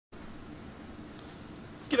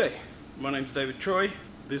G'day, my name's David Troy.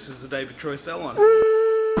 This is the David Troy Salon.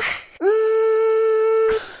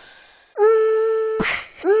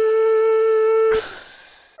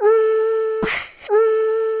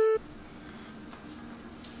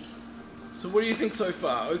 So what do you think so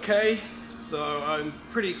far? Okay, so I'm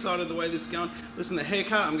pretty excited the way this is going. Listen, the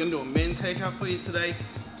haircut, I'm going to do a men's haircut for you today.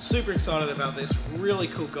 Super excited about this, really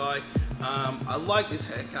cool guy. I like this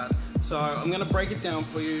haircut, so I'm going to break it down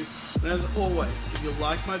for you. And as always, if you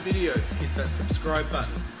like my videos, hit that subscribe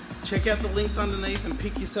button. Check out the links underneath and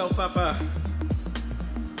pick yourself up a...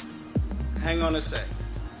 Hang on a sec.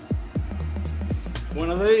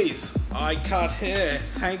 One of these, I cut hair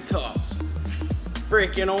tank tops.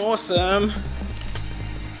 Freaking awesome.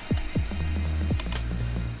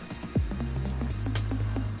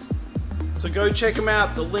 So go check them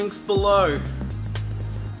out, the link's below.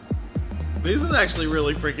 This is actually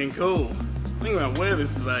really freaking cool. I think I'm gonna wear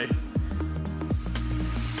this today.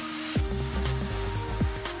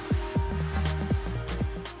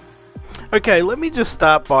 Okay, let me just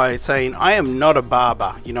start by saying I am not a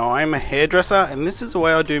barber. You know, I am a hairdresser, and this is the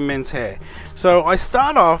way I do men's hair. So I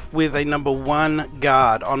start off with a number 1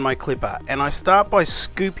 guard on my clipper, and I start by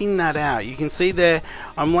scooping that out. You can see there,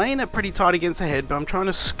 I'm laying it pretty tight against the head, but I'm trying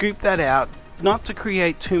to scoop that out, not to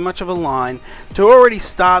create too much of a line, to already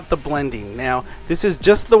start the blending. Now, this is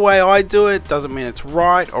just the way I do it, doesn't mean it's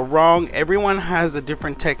right or wrong. Everyone has a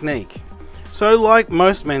different technique. So like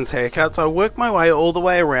most men's haircuts, I work my way all the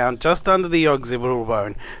way around just under the occipital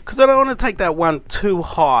bone, because I don't want to take that one too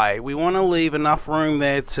high. We want to leave enough room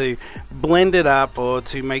there to blend it up or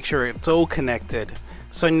to make sure it's all connected.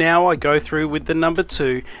 So now I go through with the number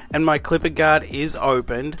 2 and my clipper guard is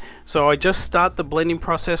opened, so I just start the blending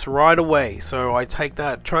process right away. So I try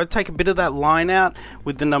to take a bit of that line out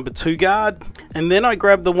with the number 2 guard, and then I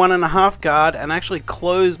grab the 1.5 guard and actually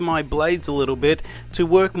close my blades a little bit to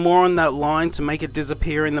work more on that line to make it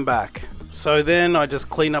disappear in the back. So then I just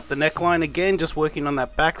clean up the neckline again, just working on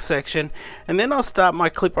that back section, and then I'll start my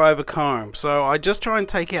clipper over comb. So I just try and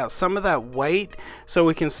take out some of that weight so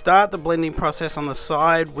we can start the blending process on the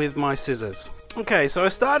side with my scissors. Okay, so I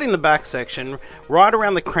start in the back section, right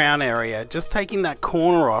around the crown area, just taking that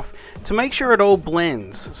corner off to make sure it all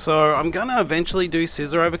blends. So I'm going to eventually do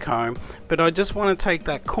scissor over comb, but I just want to take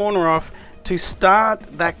that corner off to start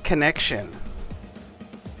that connection.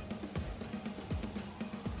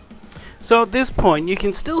 So at this point you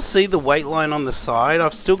can still see the weight line on the side.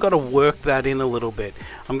 I've still got to work that in a little bit.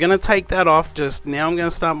 I'm going to take that off just now. I'm going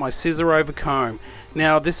to start my scissor over comb.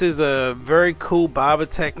 Now this is a very cool barber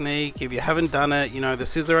technique. If you haven't done it, you know, the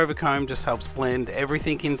scissor over comb just helps blend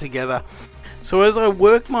everything in together. So as I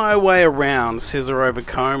work my way around scissor over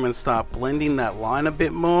comb and start blending that line a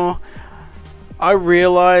bit more, I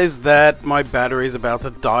realize that my battery is about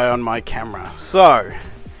to die on my camera. So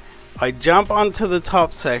I jump onto the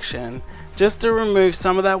top section just to remove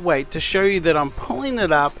some of that weight to show you that I'm pulling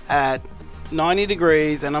it up at 90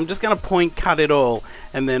 degrees and I'm just going to point cut it all,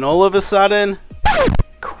 and then all of a sudden,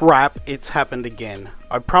 crap, it's happened again.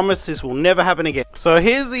 I promise this will never happen again. So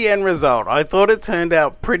here's the end result. I thought it turned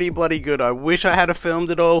out pretty bloody good. I wish I had filmed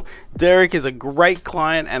it all. Derek is a great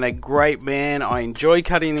client and a great man. I enjoy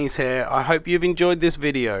cutting his hair. I hope you've enjoyed this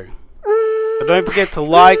video. So don't forget to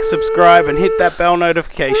like, subscribe and hit that bell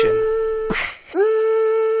notification.